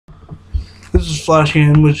This is Flashing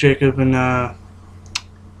In with Jacob and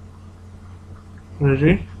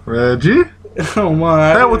Reggie. Reggie? Oh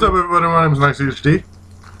my. Hey, what's up everybody? My name is Noxxy HD.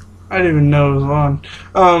 I didn't even know it was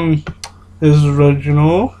on. This is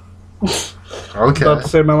Reginald. Okay. About to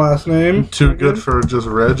say my last name. Too good for just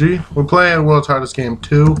Reggie. We're playing World's Hardest Game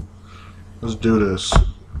 2. Let's do this.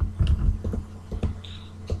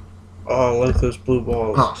 Oh, I like those blue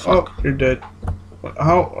balls. Oh, fuck. Oh, you're dead.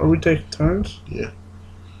 How are we taking turns? Yeah.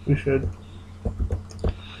 We should.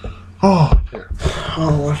 Oh, here.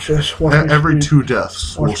 Oh, watch this. Watch Every me 2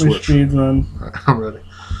 deaths, we'll Watch me switch. speed run. Alright, I'm ready.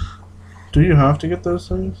 Do you have to get those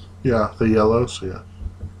things? Yeah, the yellows, yeah.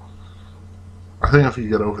 I think if you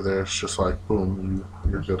get over there, it's just like, boom,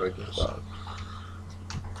 you're good, I guess.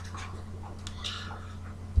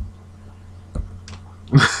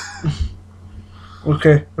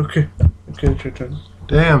 Okay, it's your turn.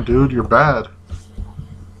 Damn, dude, you're bad.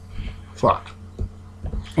 Fuck.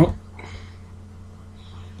 Oh.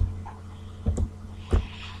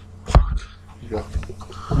 Fuck. You go.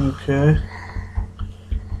 Okay.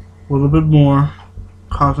 A little bit more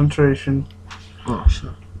concentration. Oh,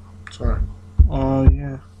 shit. Sorry. Oh,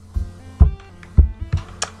 yeah.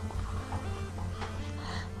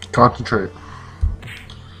 Concentrate.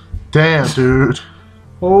 Damn, dude.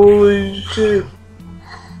 Holy shit.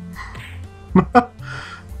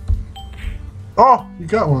 Oh, you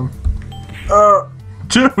got one. Uh,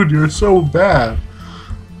 Dude, you're so bad.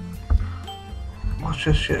 watch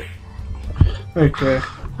this shit. Okay.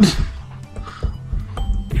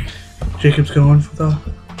 Jacob's going for the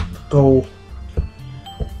goal.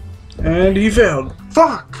 And he failed.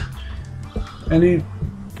 Fuck. And he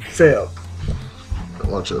failed.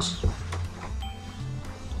 Watch this.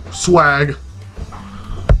 Swag.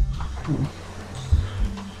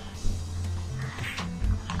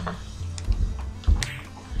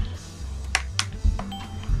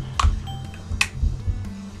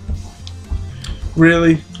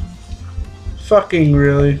 Really? Fucking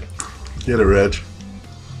really? Get it, Reg.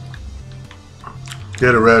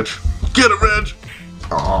 Get it, Reg. Get it, Reg.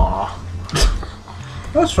 Aww.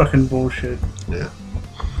 That's fucking bullshit. Yeah.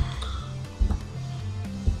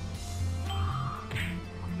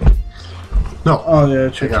 No. Oh yeah,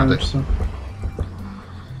 check got him. it. So.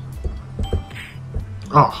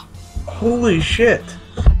 Oh. Holy shit.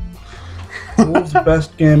 What was the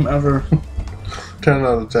best game ever? 10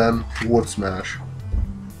 out of 10. Wood smash.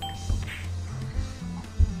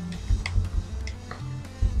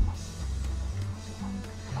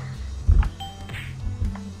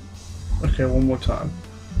 Okay, one more time.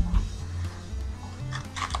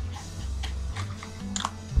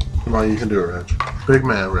 Come on, you can do it, Reg. Big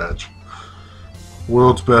man, Reg.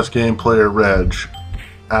 World's best game player, Reg.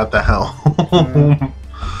 At the helm.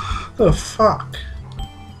 The fuck?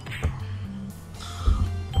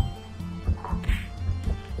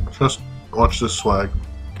 Just watch this swag.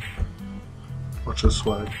 Watch this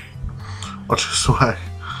swag. Watch this swag.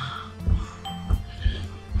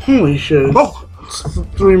 Holy shit. Oh! It's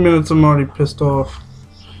 3 minutes, I'm already pissed off.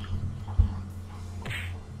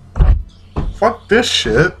 Fuck this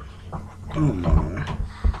shit. Oh my.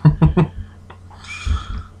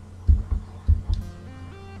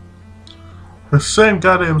 The same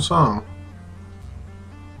goddamn song.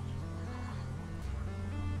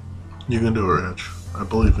 You can do it, Reg. I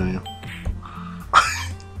believe in you.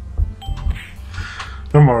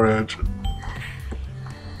 Come on, Reg.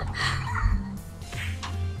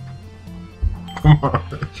 Come on,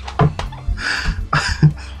 Reg.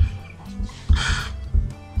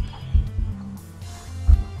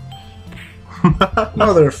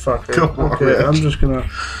 Motherfucker. Come on, okay, Reg. I'm just gonna.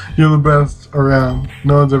 You're the best around.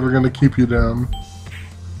 No one's ever gonna keep you down.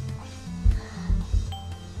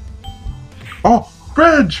 Oh,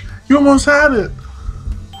 Reg! You almost had it!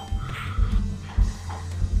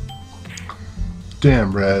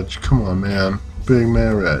 Damn, Reg. Come on, man. Big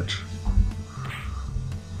man, Reg.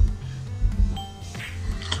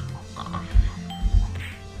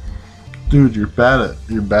 Dude, you're bad at...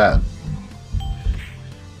 You're bad.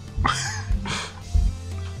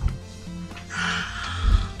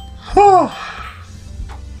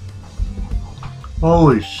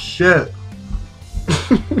 Holy shit.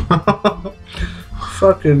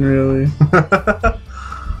 Fucking really.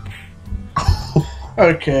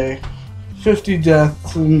 Okay. 50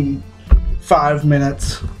 deaths in 5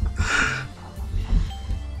 minutes.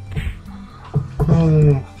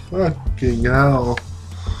 Oh, fucking hell.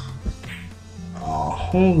 Oh,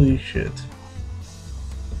 holy shit.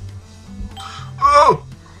 Oh!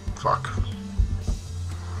 Fuck.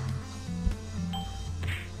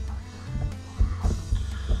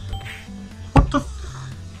 What the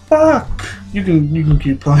fuck? You can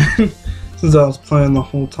keep playing. Since I was playing the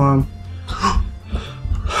whole time.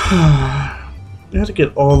 You have to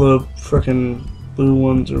get all the frickin' blue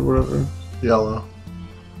ones or whatever. Yellow.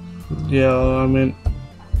 Yeah, I mean...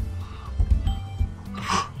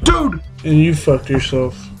 Dude! And you fucked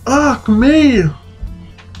yourself. Fuck me!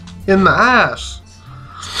 In the ass.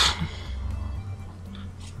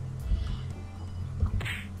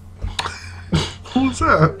 Who's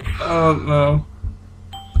that? I don't know.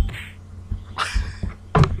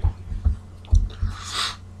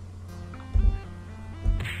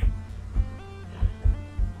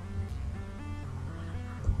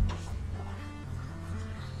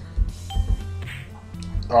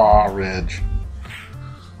 Aw, Reg.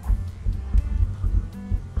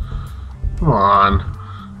 Come on.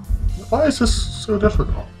 Why is this so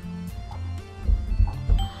difficult?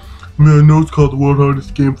 Man, I know it's called the world's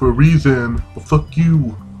hardest game for a reason, but fuck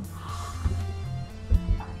you.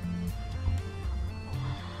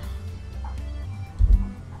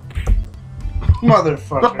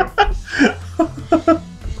 Motherfucker.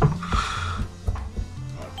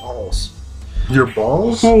 My balls. Your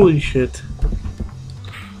balls? Holy shit.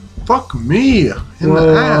 Fuck me in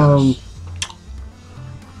the ass.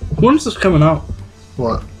 When's this coming out?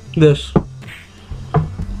 What? This.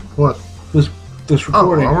 What? This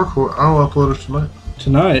recording. I'll upload it tonight.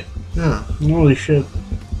 Tonight? Yeah. Holy shit.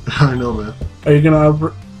 I know, man. Are you gonna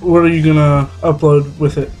what are you gonna upload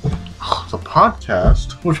with it? It's a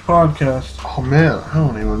podcast. Which podcast? Oh man, I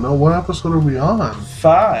don't even know. What episode are we on?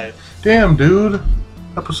 5. Damn, dude.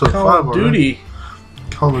 Episode Call 5 of already. Duty.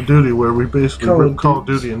 Call of Duty, where we basically rip Call of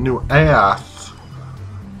Duty a new ass.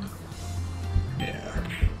 Yeah.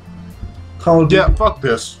 Call of Duty. Yeah, fuck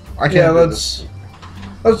this. I can't do this.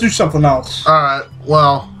 Let's do something else. Alright,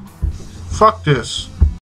 well, fuck this.